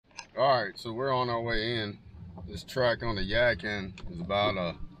All right, so we're on our way in. This track on the Yadkin is about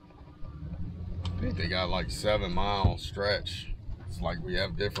I think they got like 7-mile stretch. It's like we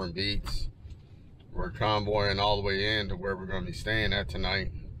have different beats. We're convoying all the way in to where we're going to be staying at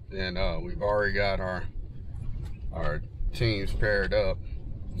tonight. And we've already got our teams paired up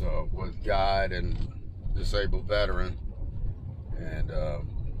with guide and disabled veteran. And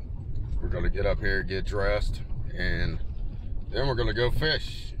we're going to get up here, get dressed, and then we're going to go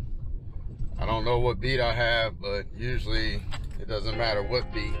fish. I don't know what beat I have, but usually it doesn't matter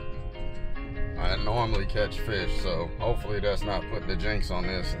what beat. I normally catch fish, so hopefully that's not putting the jinx on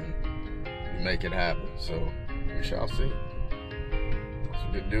this and we make it happen. So we shall see.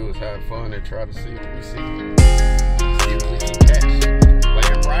 What we can do is have fun and try to see what we see. See what we can catch.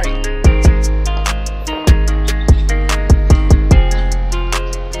 Play it right.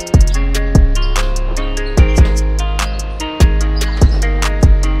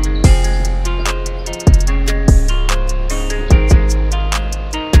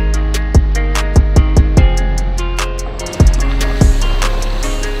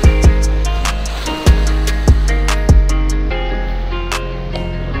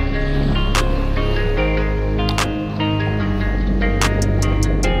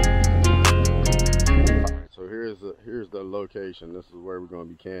 Here's the location. This is where we're going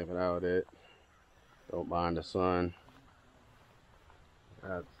to be camping out at. Don't mind the sun.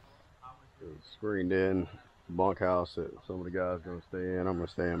 That's the screened in bunkhouse that some of the guys are going to stay in. I'm going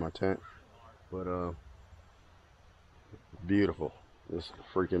to stay in my tent. But beautiful. This is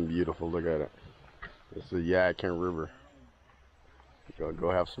freaking beautiful. Look at it. This is the Yadkin River. Go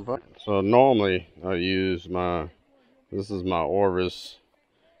have some fun. So normally I use this is my Orvis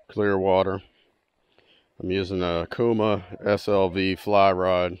clear water. I'm using a Kuma SLV fly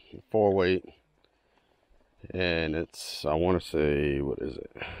rod, 4-weight, and it's, I want to say, what is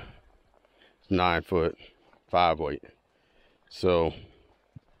it? It's 9-foot, 5-weight. So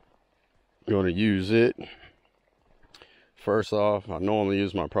I'm going to use it. First off, I normally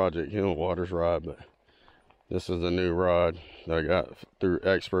use my Project Healing Waters rod, but this is a new rod that I got through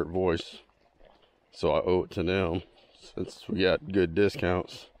Expert Voice, so I owe it to them since we got good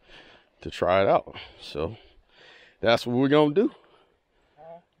discounts to try it out. So that's what we're gonna do.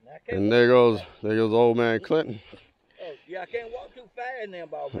 And there goes old man Clinton. Oh, yeah, I can't walk too fast now,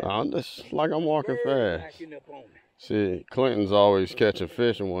 Bob. I'm just like I'm walking fast. See, Clinton's always catching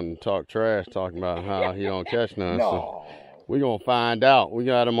fish and wanting to talk trash, talking about how he don't catch none. No. So we're gonna find out. We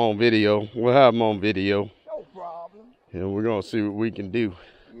got him on video. We'll have him on video. No problem. And we're gonna see what we can do.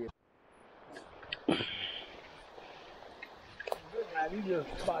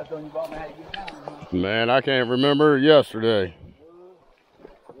 Man, I can't remember yesterday.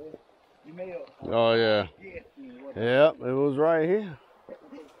 Oh yeah. Yep, it was right here.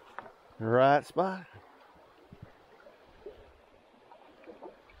 Right spot.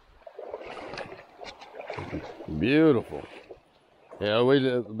 Beautiful.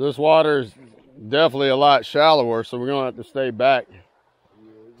 Yeah, this water is definitely a lot shallower, so we're gonna have to stay back.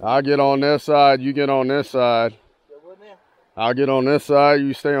 I'll get on this side, you get on this side. I'll get on this side,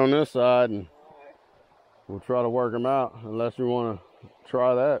 you stay on this side, and we'll try to work them out, unless you want to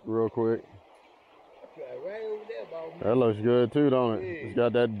try that real quick. That looks good too, don't it? It's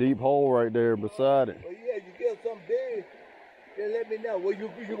got that deep hole right there beside it. Well, yeah, you get something big, just let me know. Well, you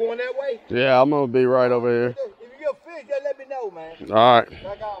going that way? Yeah, I'm going to be right over here. If you get fish, just let me know, man. All right.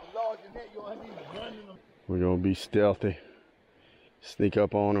 Like I was large in that, you don't have to be running them. We're going to be stealthy. Sneak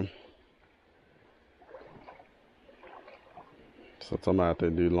up on them. Since I'm out there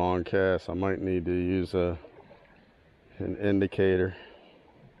to do long casts, I might need to use an indicator.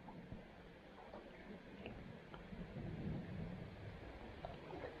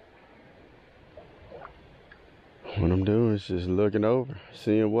 What I'm doing is just looking over,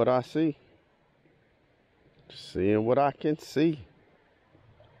 seeing what I see. Seeing what I can see.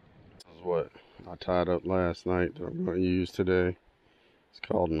 This is what I tied up last night that I'm going to use today. It's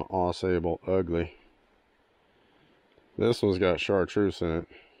called an Ausable Ugly. This one's got chartreuse in it.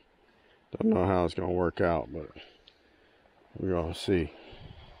 Don't know how it's going to work out, but we're going to see.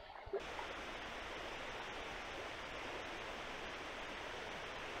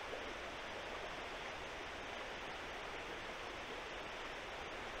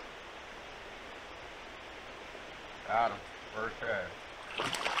 Got him. First cast.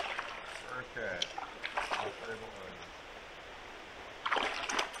 First cast. Ausable Ugly.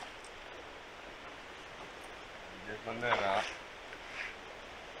 Get my net out.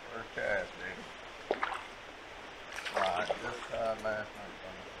 First cast, baby. Alright, this side last night.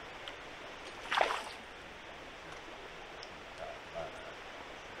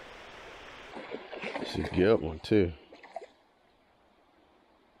 It's a good one too.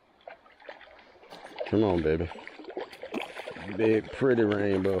 Come on, baby. Big, pretty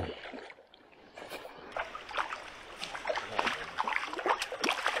rainbow. There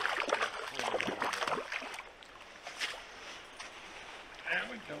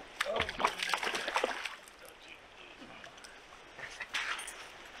we go. Oh.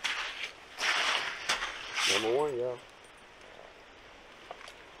 Number one, y'all.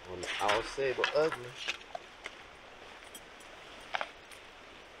 On the I'll say but ugly.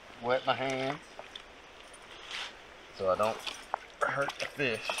 Wet my hands so I don't hurt the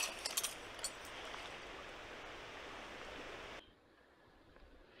fish.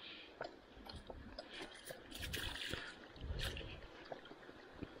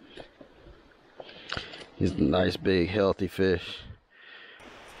 He's a nice big healthy fish.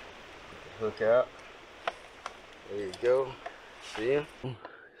 Hook out. There you go. See him?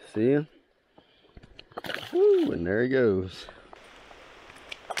 See him? Woo, and there he goes.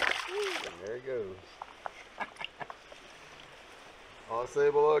 Woo, and there he goes. All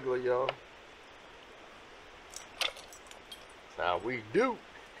sable ugly, y'all. That's how we do.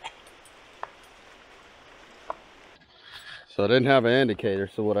 So I didn't have an indicator,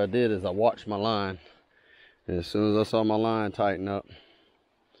 so what I did is I watched my line. And as soon as I saw my line tighten up,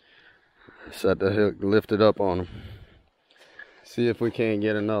 I set the hook, lifted up on him. See if we can't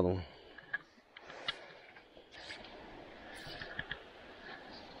get another one.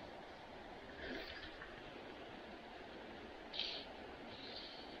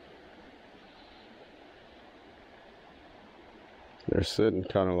 They're sitting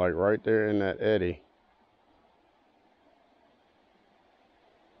kind of like right there in that eddy.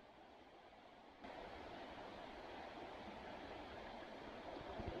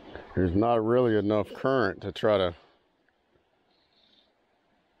 There's not really enough current to try to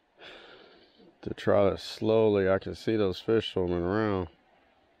slowly, I can see those fish swimming around.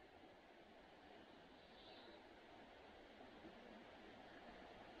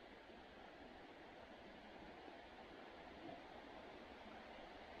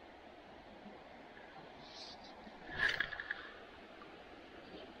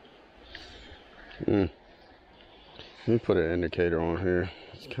 Let me put an indicator on here.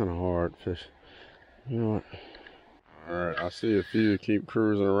 It's kind of hard fish. You know what? Alright, I see a few keep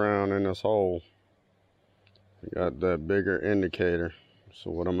cruising around in this hole. I got that bigger indicator.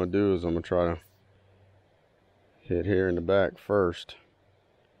 So what I'm going to do is I'm going to try to hit here in the back first.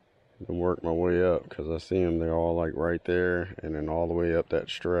 And work my way up because I see them. They're all like right there and then all the way up that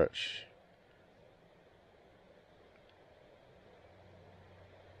stretch.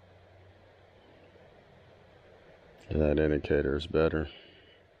 That indicator is better.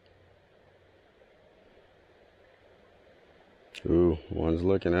 Ooh, one's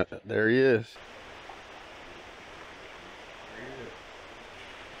looking at, there he is.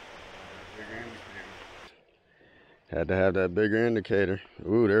 Had to have that bigger indicator.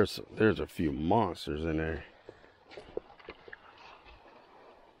 Ooh, there's a few monsters in there.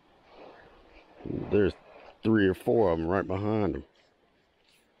 There's 3 or 4 of them right behind them.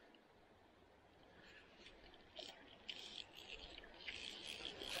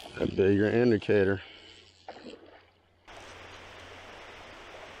 A bigger indicator.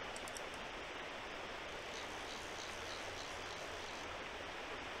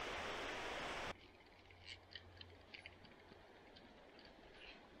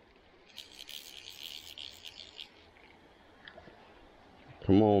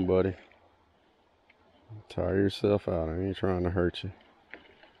 Come on, buddy. Tire yourself out. I ain't trying to hurt you.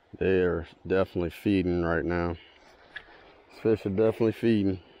 They are definitely feeding right now. These fish are definitely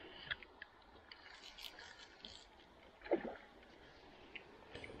feeding.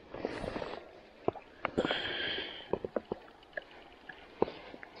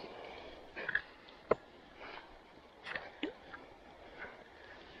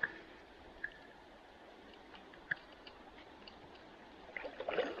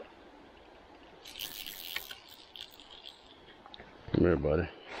 Come here, buddy.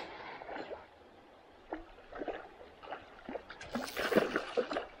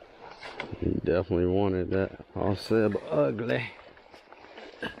 He definitely wanted that. All said but ugly.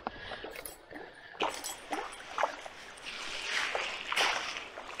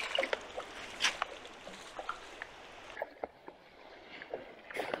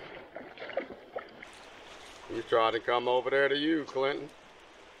 He's trying to come over there to you, Clinton.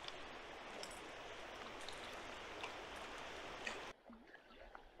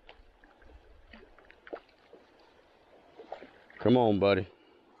 Come on, buddy.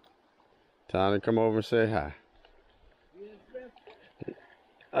 Time to come over and say hi.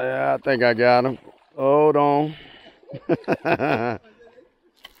 I think I got him. Hold on.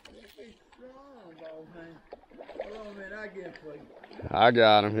 I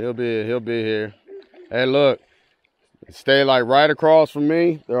got him. He'll be here. Hey, look. Stay like right across from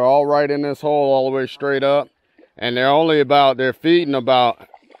me. They're all right in this hole all the way straight up. And they're feeding about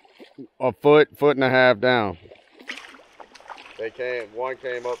a foot and a half down. One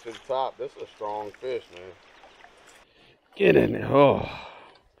came up to the top. This is a strong fish, man. Get in there. Oh.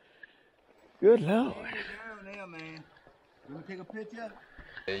 Good Lord. Down there, man. You want to take a picture?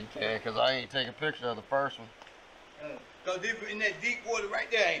 Yeah, you can, because I ain't take a picture of the first one. So they're in that deep water right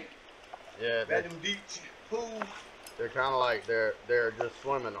there, ain't it? Yeah, That them deep pools. they're kind of like they're just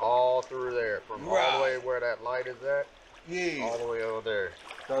swimming all through there, from all the way where that light is at, all the way over there.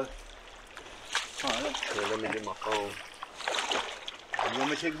 So, Here, let me get my phone. you want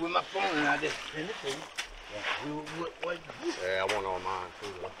me to take it with my phone and I just send it to you? What? Yeah, I want on mine too,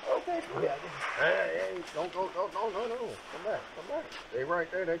 though. Okay. Yeah, Hey, don't go, no. Come back. They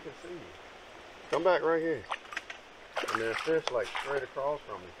right there, they can see you. Come back right here. And there's fish like straight across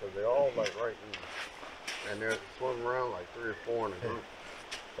from me, because they're all like right in there. And they're swimming around like 3 or 4 in a group.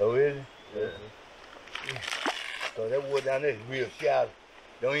 Oh, is it? Yeah. So that water down there is real shallow.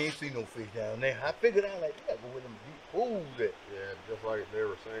 Don't even see no fish down there. I figured out like, you gotta go with them deep pools at. Yeah, just like they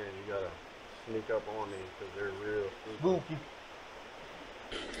were saying, you gotta sneak up on these because they're real spooky.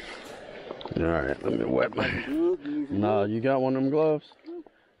 All right, let me wet my. Nah, you got one of them gloves?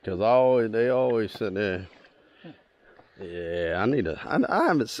 Cause they always sit there. Yeah, I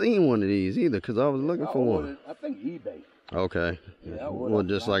haven't seen one of these either, cause I was looking for one. I think eBay. Okay. Yeah, well,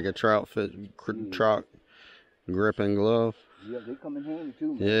 just like a trout gripping glove. Yeah, they come in handy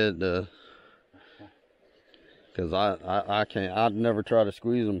too, man. Yeah, it does. Cause I can't. I'd never try to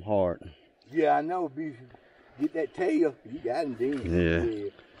squeeze them hard. Yeah, I know. Get that tail. You got him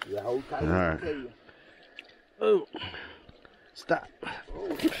then. Yeah. Hold tight. All right. Tail. Oh, stop. Oh.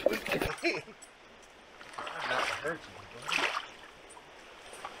 I'm not to hurt you.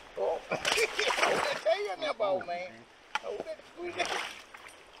 Oh. Hold that tail in there, ball, man. Hold that squeeze that.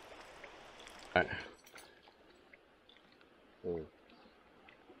 All right.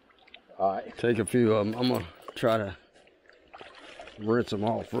 All right. Take a few of them. I'm gonna try to rinse them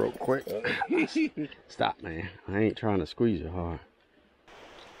off real quick. Stop, man. I ain't trying to squeeze it hard.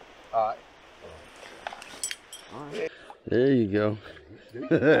 All right. There you go.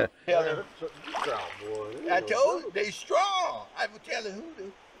 I told you they strong. I was telling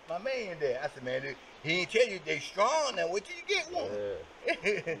my man there. I said, man, he ain't tell you they strong. Now, what did you get one? Yeah.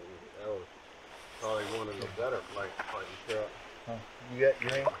 That was probably one of the better fighting trout. Huh? You ain't?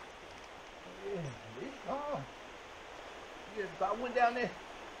 Yeah, they strong. Yeah, if I went down there,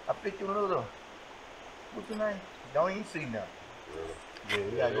 I picked you a little, what's your name? Don't even see nothing.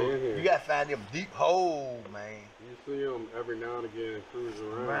 Really? Yeah, you gotta find them deep holes, man. You see them every now and again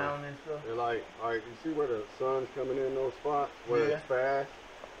cruising Around and stuff. They're like you see where the sun's coming in those spots where it's fast?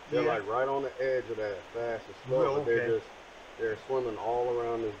 They're like right on the edge of that fast and slow, but they're swimming all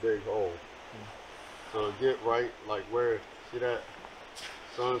around this big hole. So get right like where, see that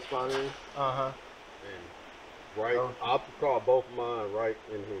sun spot is? Uh-huh. And right, I'll call both of mine right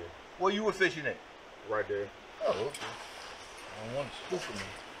in here. Where you were fishing at? Right there. Oh, okay. I don't want to spook me.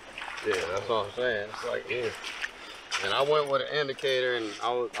 Yeah, that's what I'm saying. It's like, And I went with an indicator, and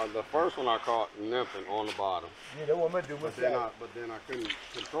the first one I caught nymphing on the bottom. Yeah, that what I'm do. But then I couldn't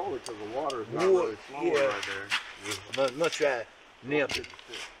control it because the water is not really flowing right there. Let's try nymphing.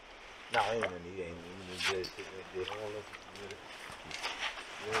 No, he ain't good.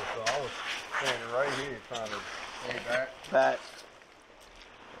 Yeah, so I was standing right here trying to stay back.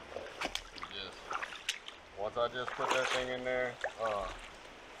 Once I just put that thing in there, I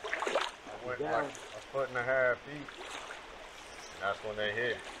went like a 1.5 feet, and that's when they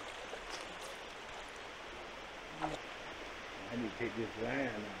hit. I need to take this line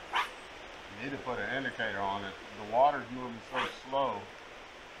now. You need to put an indicator on it. The water's moving so slow.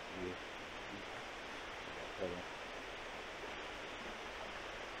 Yeah.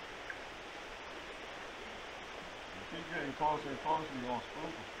 You keep getting closer and closer, you're gonna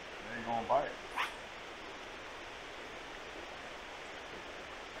spook them. They ain't gonna bite.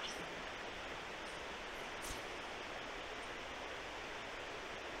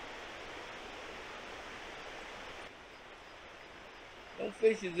 No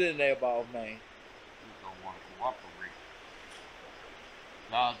fish is in there, boss man. You don't want to cooperate.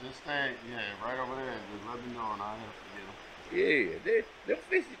 Nah, just stay, right over there. Just let me know and I'll have to get them. Yeah, them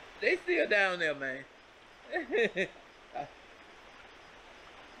fish, they still down there, man.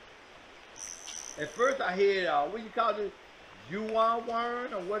 At first I heard, what you call it, Yuan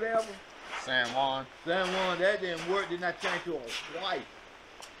worm or whatever. San Juan. San Juan, that didn't work. Then I changed to a white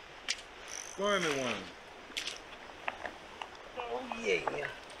squirmy one. Oh yeah.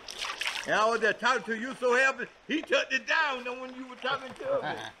 And I was there talking to you so happy, he tucked it down when you were talking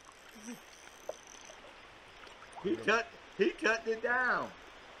to me. he tucked it down.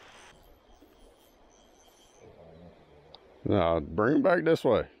 No, bring him back this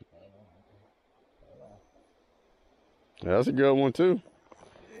way. That's a good one too.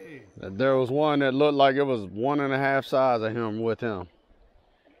 There was one that looked like it was 1.5 size of him with him.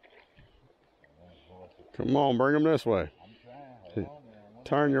 Come on, bring him this way.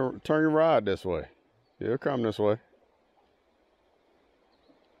 Turn your rod this way. He'll come this way.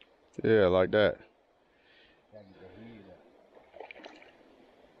 Yeah, like that.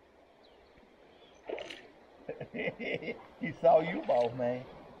 He saw you, boss man.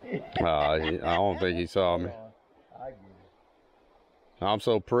 I don't think he saw me. I get it. I'm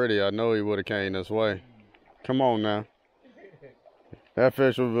so pretty, I know he would have came this way. Come on now. That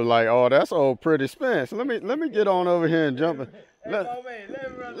fish would be like, oh, that's old pretty Spence. Let me get on over here and jump. Let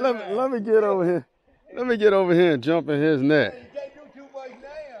me get over here. Let me get over here and jump in his net. You can't do too much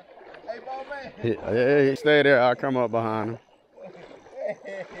now. Hey, boss man. Yeah, he stay there. I'll come up behind him.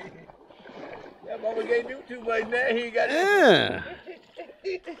 That mama can't do too much now. He ain't got Yeah.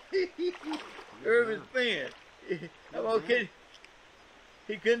 Irvin Spence. Okay.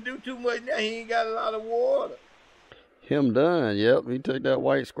 He couldn't do too much now. He ain't got a lot of water. Him done. Yep, he took that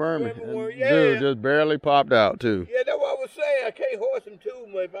white squirmy. Yeah. Dude just barely popped out too. Yeah, that's what I was saying. I can't horse him too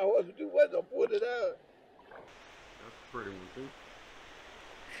much. If I horse him too much, I'll put it out. That's a pretty one too.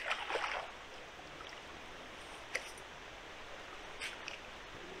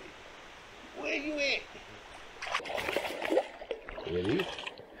 Where you at? Really?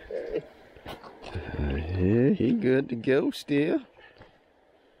 Yeah, he good to go still.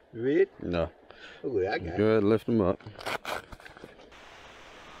 Red? No. Oh, I got Good, lift him up.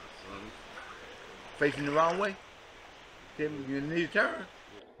 Facing the wrong way? Tim, you need to turn?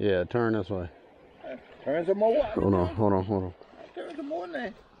 Yeah, turn this way. Turn some more. Hold on. Turn some more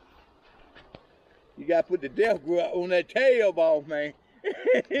now. You got to put the death grip on that tail, boss man.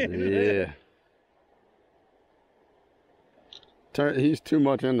 Yeah. Turn. He's too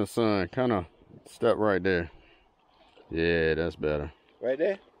much in the sun. Kind of step right there. Yeah, that's better. Right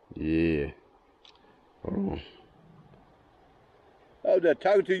there? Yeah. Hold on. I was just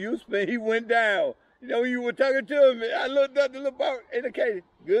talking to you, man. He went down. You know, you were talking to him. I looked up, the little boat indicated.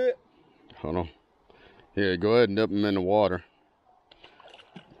 Good. Hold on. Here, go ahead and dip him in the water.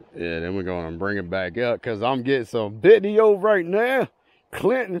 Yeah, then we're going to bring it back up because I'm getting some video right now.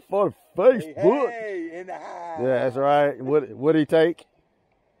 Clinton for Facebook. Hey, in the high. Yeah, that's right. What'd he take?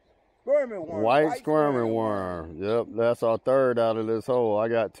 Squirmy worm. White squirmy worm. Yep, that's our third out of this hole. I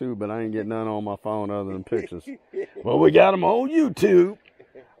got 2, but I ain't getting none on my phone other than pictures. Well, we got them on YouTube,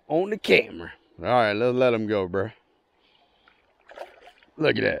 on the camera. All right, let's let them go, bro.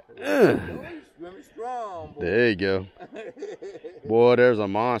 Look at that. Strong, boy. There you go. Boy, there's a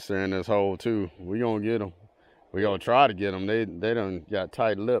monster in this hole, too. We gonna get them. We gonna try to get them. They done got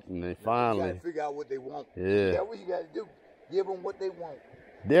tight-lipped, and they finally. You gotta figure out what they want. Yeah. That's what you gotta do. Give them what they want.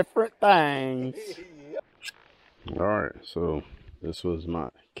 Different things. Yep. All right, so this was my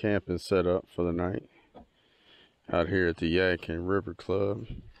camping setup for the night out here at the Yadkin River Club.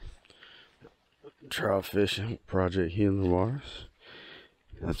 Trout fishing, Project Healing Waters.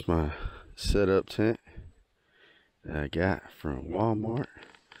 That's my setup tent that I got from Walmart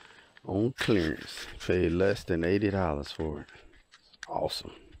on clearance. Paid less than $80 for it.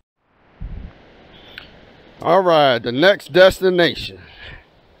 Awesome. All right, the next destination.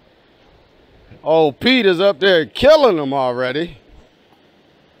 Old Pete is up there killing them already.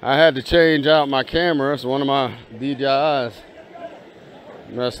 I had to change out my camera, so one of my DJIs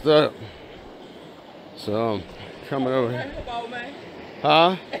messed up. So I'm coming over here.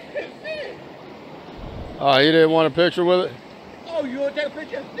 Huh? Oh, you didn't want a picture with it? Oh, you want to take a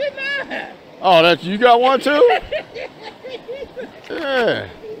picture? Didn't I? Oh, that's, you got one too? Yeah.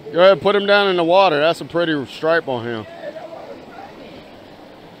 Go ahead and put him down in the water. That's a pretty stripe on him.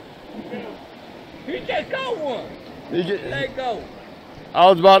 He just got one. Let go. I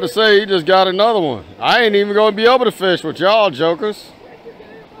was about to say he just got another one. I ain't even going to be able to fish with y'all jokers.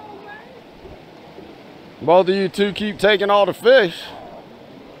 Both of you two keep taking all the fish.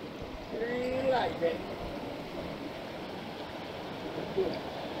 It ain't like that.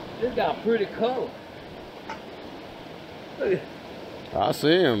 This got a pretty color. Look at. I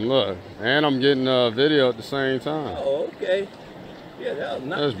see him, look. And I'm getting a video at the same time. Oh, okay. Yeah, that was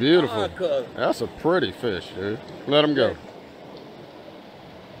nice. That's beautiful. That's a pretty fish, dude. Let him go.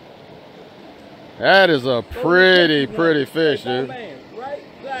 That is a pretty fish, Hey, dude. man, right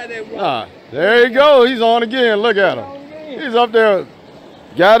side that water. Ah, there you go. He's on again. Look at him. He's up there.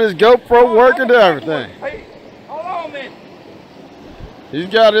 Got his GoPro working to everything. Hey, hold on, man. He's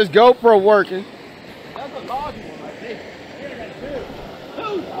got his GoPro working. That's a large one right there.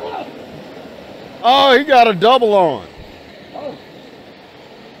 Hold on. Oh, he got a double on. Oh.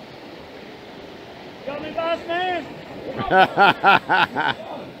 Got me, boss man.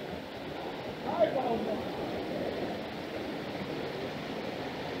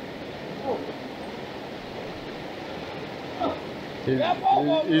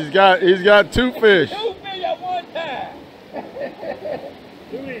 He's got two fish. 2 fish at one time.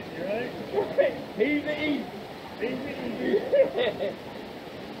 Too easy, right? Easy.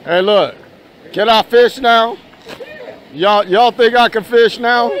 Hey, look. Can I fish now? Y'all think I can fish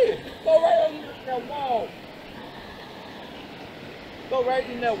now? Go right on that wall. Go right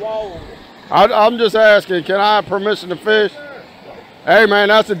in that wall. I'm just asking. Can I have permission to fish? Hey, man,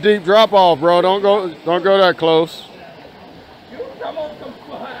 that's a deep drop off, bro. Don't go that close. Come on, come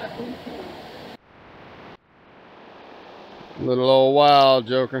quiet. Little old wild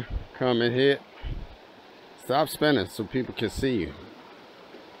joker, come and hit. Stop spinning so people can see you.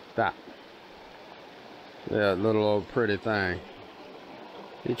 Stop. Yeah, little old pretty thing.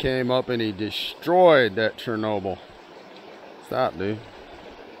 He came up and he destroyed that Chernobyl. Stop, dude.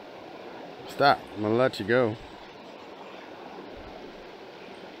 Stop. I'm gonna let you go.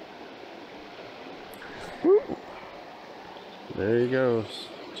 Woo. There he goes.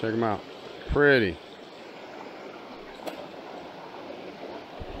 Check him out. Pretty.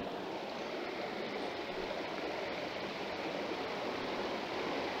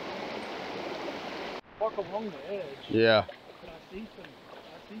 Walk along the edge. Yeah. I see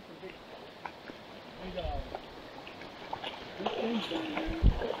some big things.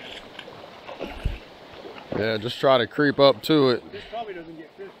 Yeah, just try to creep up to it. This probably doesn't get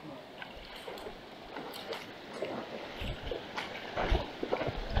fished much.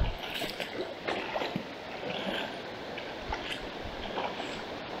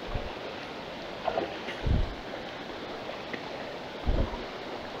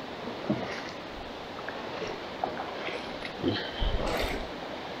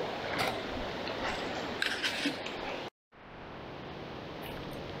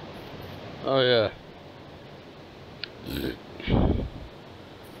 Oh yeah.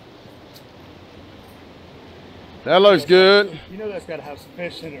 That looks good. You know that's got to have some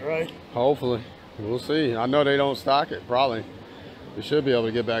fish in it, right? Hopefully. We'll see. I know they don't stock it, probably. We should be able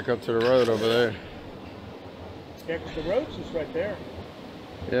to get back up to the road over there. Yeah, because the road's just right there.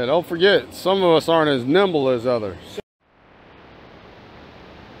 Yeah, don't forget, some of us aren't as nimble as others.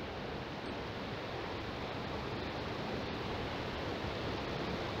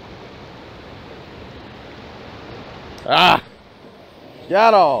 Ah!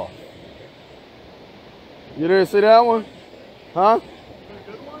 Got off. You didn't see that one? Huh? A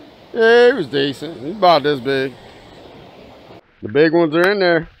good one? Yeah, it was decent. It's about this big. The big ones are in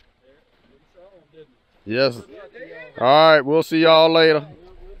there. Yes. All right, we'll see y'all later.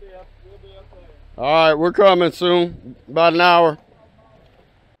 All right, we're coming soon. About an hour.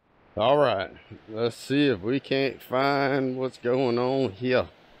 All right, let's see if we can't find what's going on here.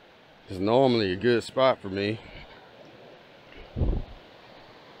 It's normally a good spot for me.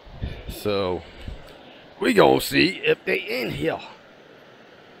 So, we gonna see if they in here.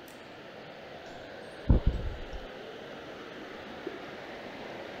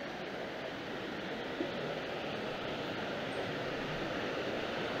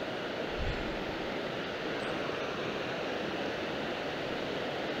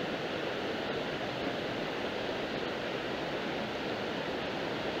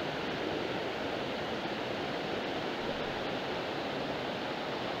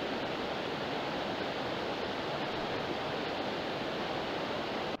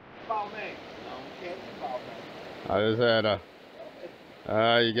 I just had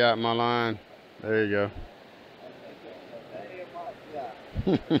a, you got my line. There you go.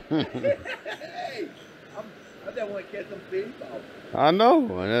 Hey, I just want to catch some fish. I know.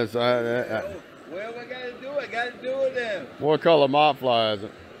 And that's, Well, I got to do it. Got to do it then. what color mop fly is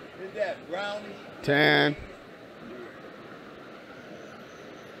it? Is that brownish? Tan.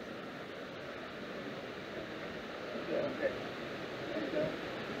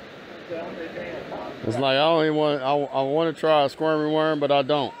 It's like I don't even want. I want to try a squirmy worm, but I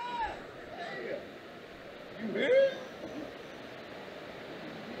don't. You hear it?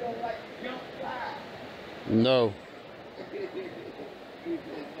 You don't like jump fly. No.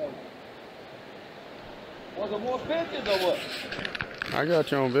 Want some more pictures or what? I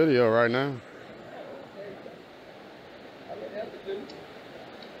got you on video right now.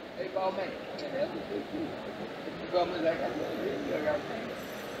 Oh man.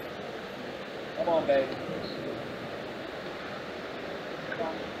 Come on, baby. Come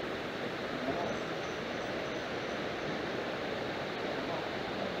on.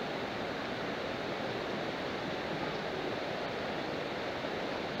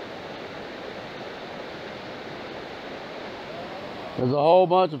 There's a whole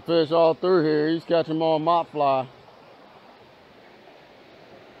bunch of fish all through here. He's catching them on mop fly.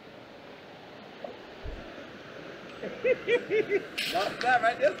 Not that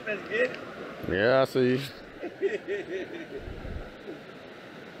right, this fish good. Yeah, I see.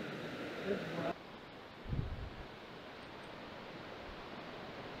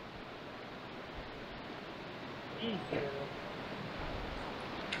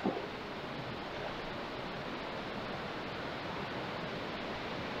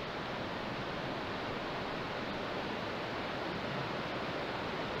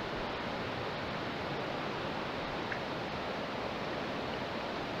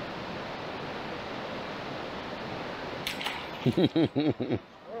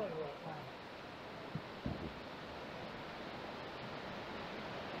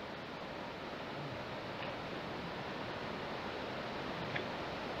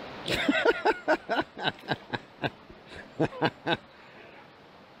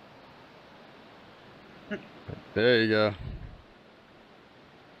 There you go.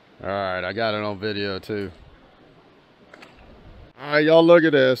 All right, I got it on video too. All right, y'all look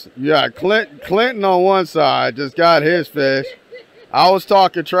at this. You got Clinton on one side, just got his fish. I was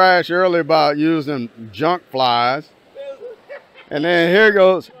talking trash earlier about using junk flies. And then here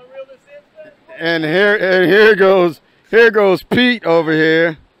goes, and here goes Pete over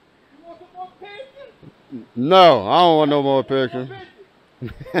here. No, I don't want no more pictures.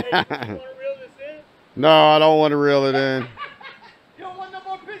 No, I don't want to reel it in. You don't want no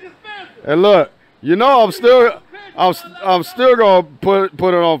more pictures, Spencer. And look, you know I'm still gonna put it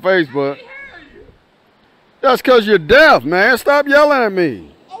on Facebook. That's cause you're deaf, man. Stop yelling at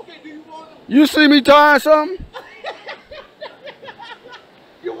me. Okay, do you want to? You see me tying something?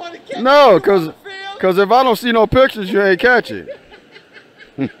 You want to catch? No, cause if I don't see no pictures, you ain't catch it.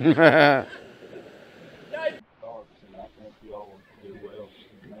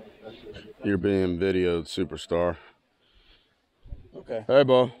 You're being videoed, superstar. Okay. Hey,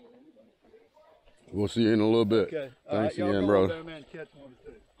 Bo. We'll see you in a little bit. Okay. Thanks right, again, bro. Catch one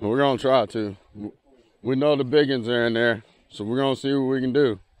too. We're gonna try to. We know the big ones are in there, so we're gonna see what we can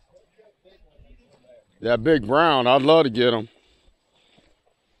do. That big brown, I'd love to get him.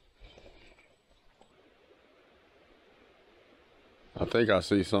 I think I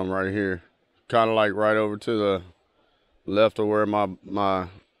see some right here, kind of like right over to the left of where my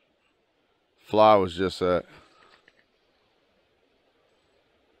fly was just at.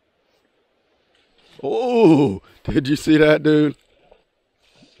 Oh, did you see that, dude?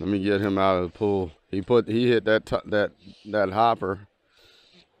 Let me get him out of the pool. He hit that hopper.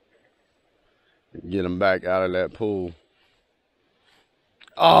 Get him back out of that pool.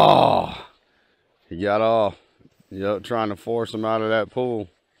 Oh, he got off. Yep, trying to force him out of that pool.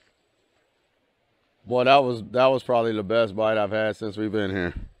 Boy, that was probably the best bite I've had since we've been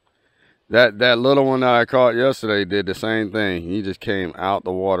here. That little one that I caught yesterday did the same thing. He just came out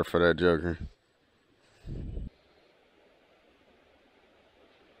the water for that joker.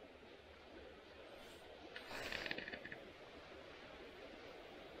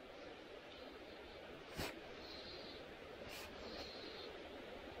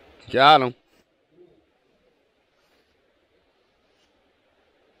 Got him.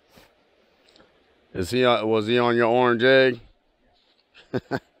 Was he on your orange egg?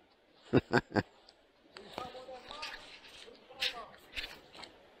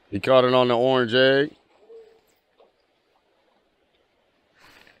 He caught it on the orange egg.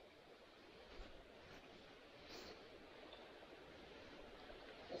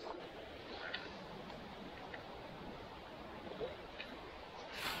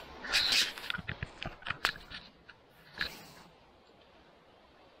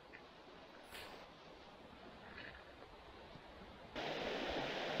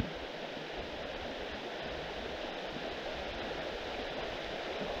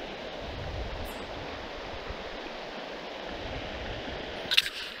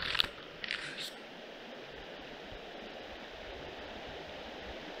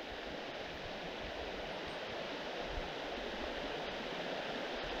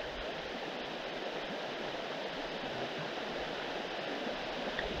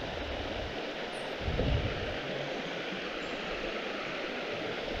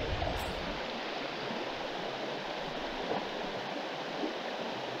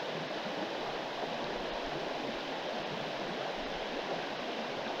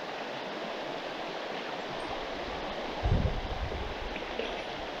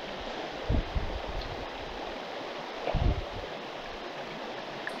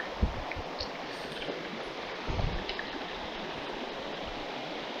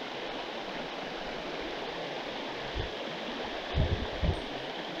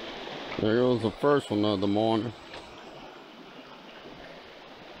 There goes the first one of the morning.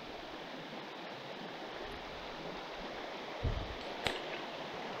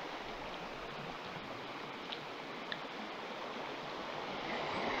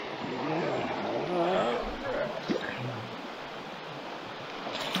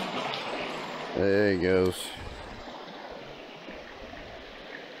 There he goes.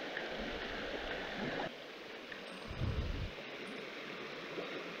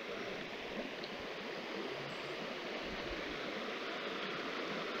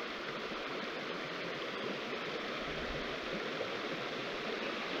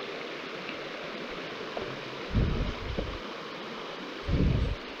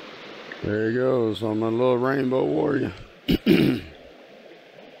 There he goes on my little rainbow warrior.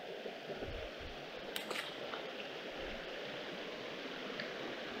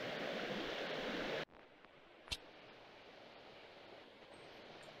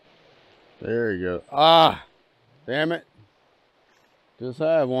 There you go. Ah, damn it. Just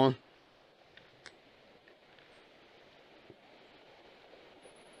had one.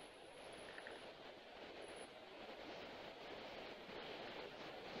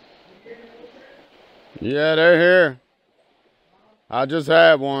 Yeah, they're here. I just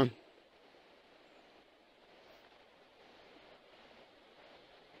had one.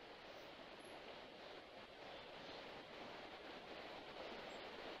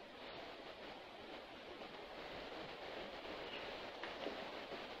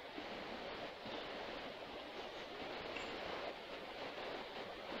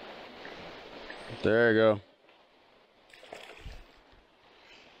 There you go.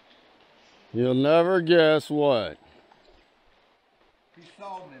 You'll never guess what. He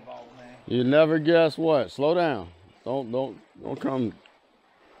saw me, ball man. You'll never guess what. Slow down. Don't come.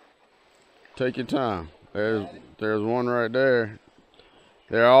 Take your time. There's one right there.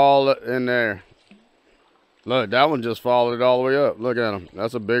 They're all in there. Look, that one just followed all the way up. Look at him.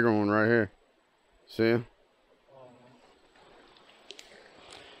 That's a bigger one right here. See him?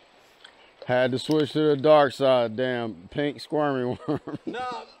 Had to switch to the dark side. Damn pink squirmy worm.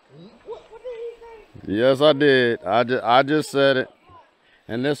 No. What did he say? Yes, I did. I just said it.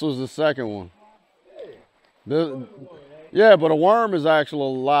 And this was the second one. Yeah, but a worm is actually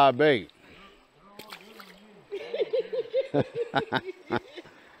a live bait. You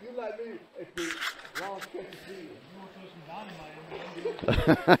like me if the wrong catch you want to throw some dynamite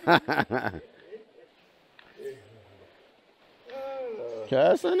in there.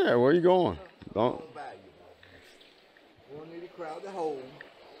 Cast in there. Where you going? Don't. We don't need to crowd the hole.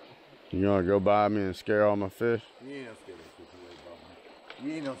 You gonna go by me and scare all my fish? You ain't no scared of fish away, bro.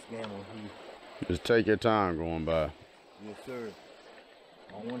 You ain't no scam on here. Just take your time going by. Yes, sir.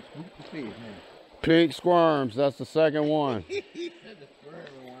 I want to scoop the fish, man. Pink squirms. That's the second one. The squirmy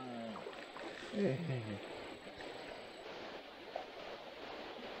one.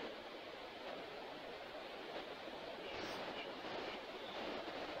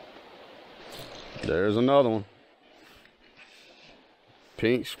 There's another one.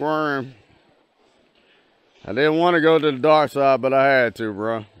 Pink squirm. I didn't want to go to the dark side, but I had to,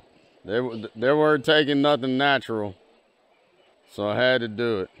 bro. They weren't taking nothing natural, so I had to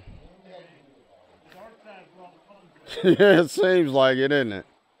do it. Yeah, it seems like it, isn't it?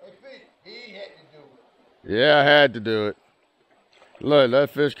 He had to do it. Yeah, I had to do it. Look, that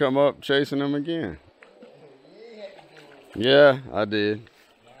fish come up chasing him again. He had to do it. Yeah, I did.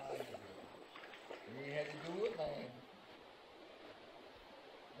 He had to do it, man.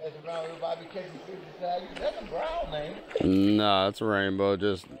 That's around everybody catching fish beside you. That's a brown, man. Nah, it's a rainbow,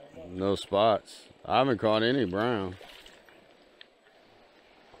 just no spots. I haven't caught any brown.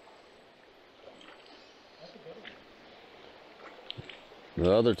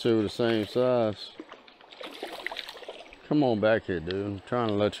 The other two are the same size. Come on back here, dude. I'm trying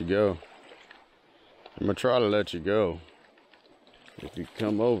to let you go. I'm gonna try to let you go. If you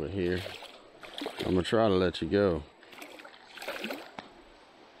come over here, I'm gonna try to let you go.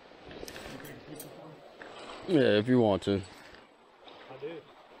 Yeah, if you want to. I did.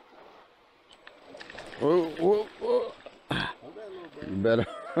 Whoa, whoa, whoa. You better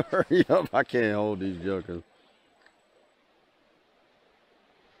hurry up. I can't hold these jokers.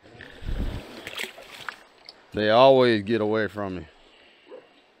 They always get away from me.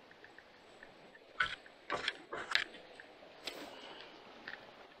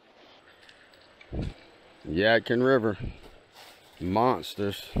 Yadkin River.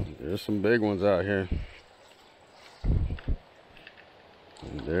 Monsters. There's some big ones out here.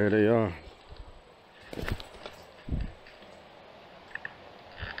 And there they are. I'm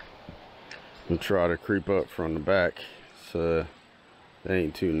gonna try to creep up from the back. So They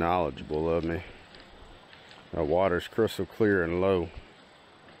ain't too knowledgeable of me. That water's crystal clear and low.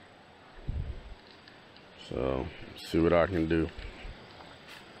 So, see what I can do.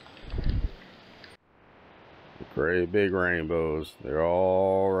 Great big rainbows. They're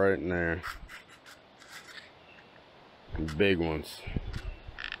all right in there. Big ones.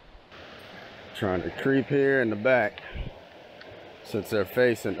 Trying to creep here in the back since they're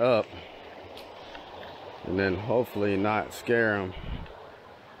facing up. And then hopefully not scare them.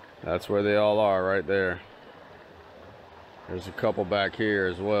 That's where they all are, right there. There's a couple back here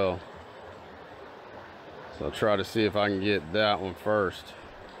as well. So I'll try to see if I can get that one first.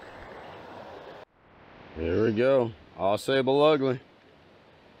 Here we go. All sable ugly.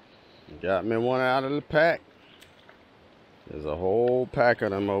 Got me one out of the pack. There's a whole pack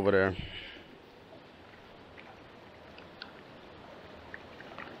of them over there.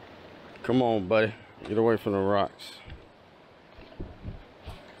 Come on, buddy. Get away from the rocks.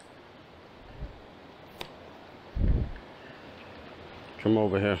 Come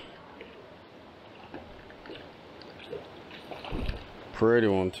over here. Pretty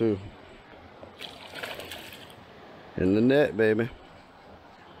one too. In the net, baby.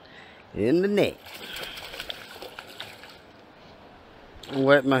 In the net.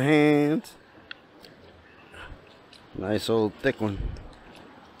 Wet my hands. Nice old thick one.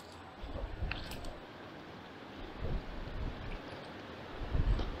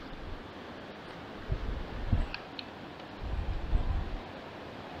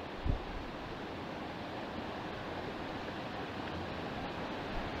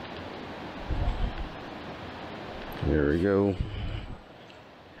 There we go.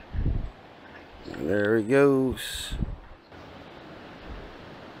 There he goes.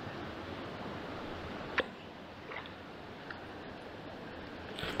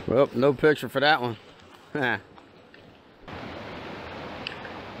 Well, no picture for that one.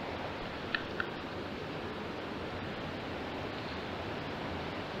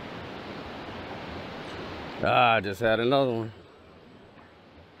 I just had another one.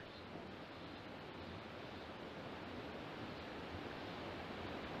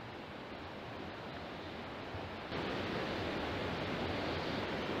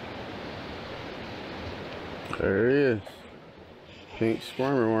 There he is. Pink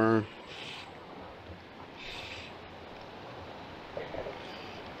squirmy worm.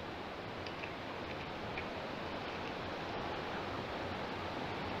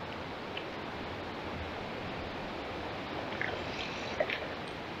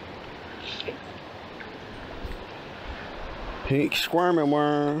 Pink squirmy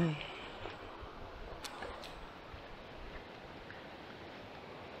worm.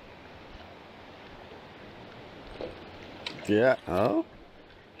 Yeah, oh,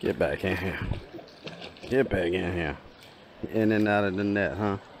 get back in here. Get back in here. In and out of the net,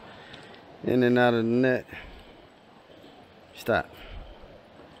 huh? In and out of the net. Stop.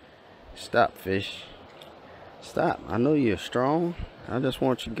 Stop, fish. Stop. I know you're strong. I just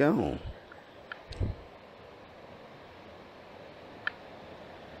want you gone.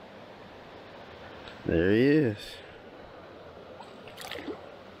 There he is.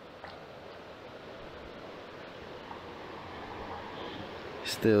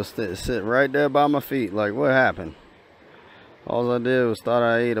 Still sit right there by my feet. Like, what happened? All I did was thought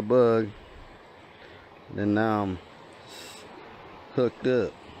I ate a bug. Then now I'm hooked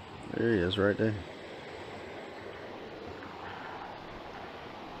up. There he is right there.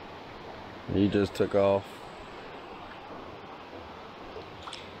 He just took off.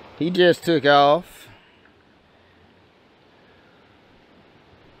 He just took off.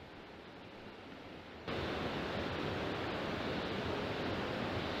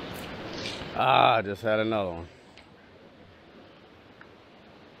 Ah, I just had another one.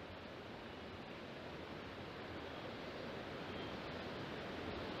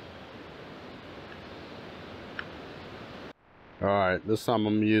 All right, this time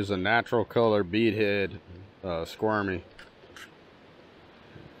I'm gonna use a natural color beadhead squirmy.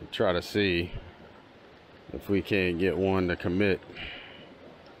 Try to see if we can get one to commit.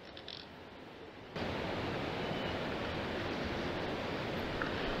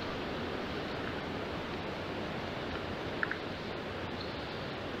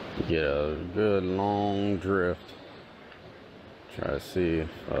 Get a good long drift. Try to see if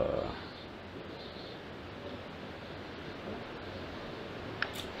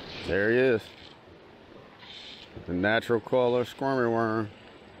there he is. The natural color squirmy worm.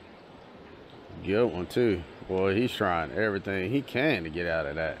 Good one too. Boy, he's trying everything he can to get out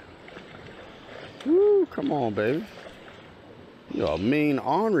of that. Woo, come on, baby. You're a mean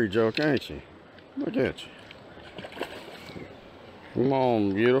ornery joke, ain't you? Look at you. Come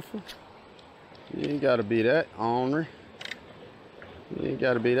on, beautiful. You ain't gotta be that ornery. You ain't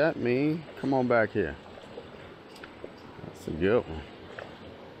gotta be that mean. Come on back here. That's a good one.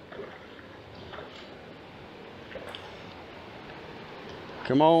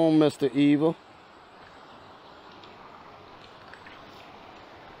 Come on, Mr. Evil.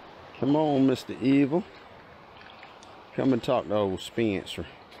 Come on, Mr. Evil. Come and talk to old Spencer.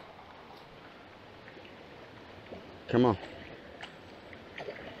 Come on.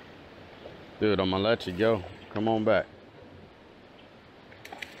 Dude, I'm gonna let you go. Come on back.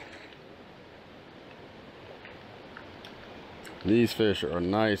 These fish are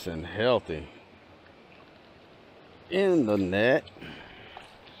nice and healthy. In the net.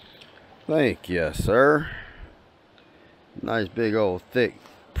 Thank you, sir. Nice big old thick,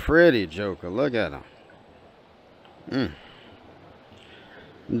 pretty joker. Look at him.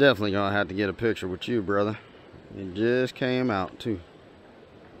 I'm definitely gonna have to get a picture with you, brother. It just came out too.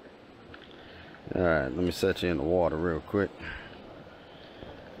 Alright, let me set you in the water real quick.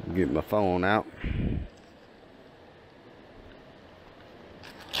 Get my phone out.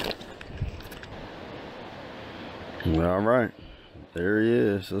 Alright, there he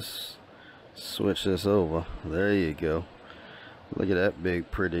is. Let's switch this over. There you go. Look at that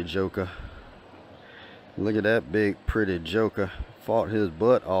big pretty joker. Look at that big pretty joker. Fought his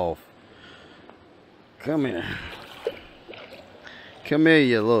butt off. Come here. Come here,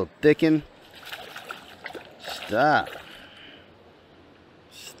 you little thickin'. Stop.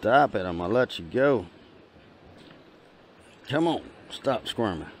 Stop it. I'm gonna let you go. Come on. Stop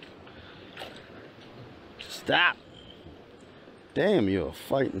squirming. Stop. Damn, you're a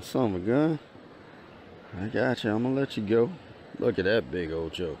fighting son of a gun. I got you. I'm gonna let you go. Look at that big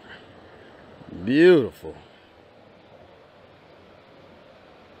old joker. Beautiful.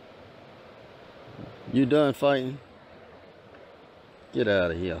 You done fighting? Get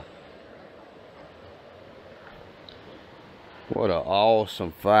out of here. What an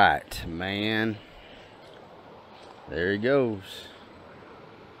awesome fight, man. There he goes.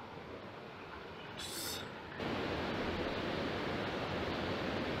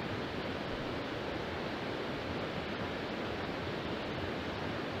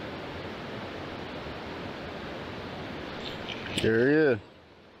 There he is.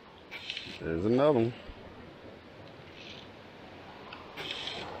 There's another one.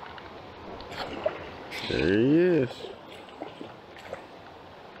 There he is.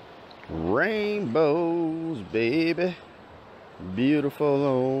 Rainbows, baby. Beautiful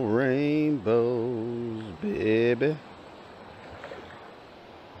old rainbows, baby.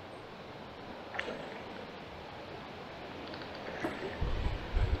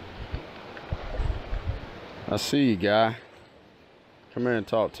 I see you, guy. Come here and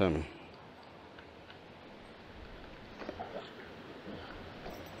talk to me.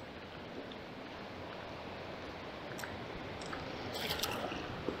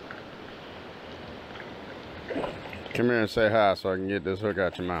 Come here and say hi so I can get this hook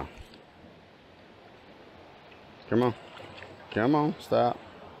out your mouth. Come on. Come on, stop.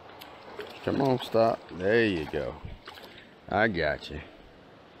 Come on, stop. There you go. I got you.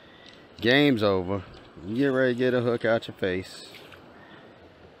 Game's over. You get ready to get a hook out your face.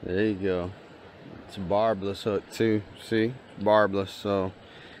 There you go. It's a barbless hook too. See? Barbless. So,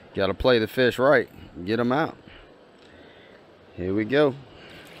 gotta play the fish right. Get them out. Here we go.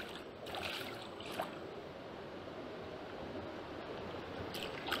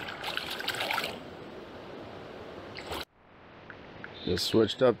 Just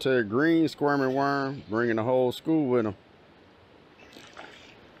switched up to a green squirming worm, bringing the whole school with him.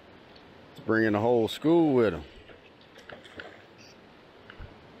 It's bringing the whole school with him.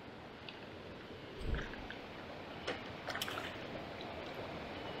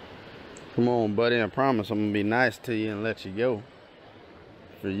 Come on, buddy. I promise I'm gonna be nice to you and let you go.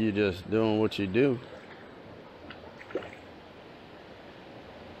 For you just doing what you do.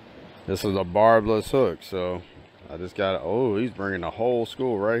 This is a barbless hook, so I just got, oh, he's bringing the whole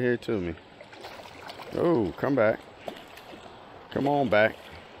school right here to me. Oh, come back. Come on back.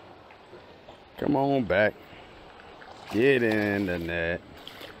 Come on back. Get in the net.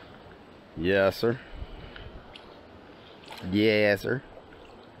 Yes, sir. Yes, sir.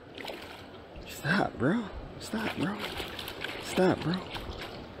 Stop, bro. Stop, bro. Stop, bro.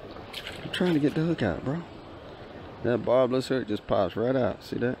 I'm trying to get the hook out, bro. That barbless hook just pops right out.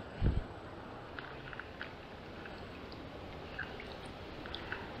 See that?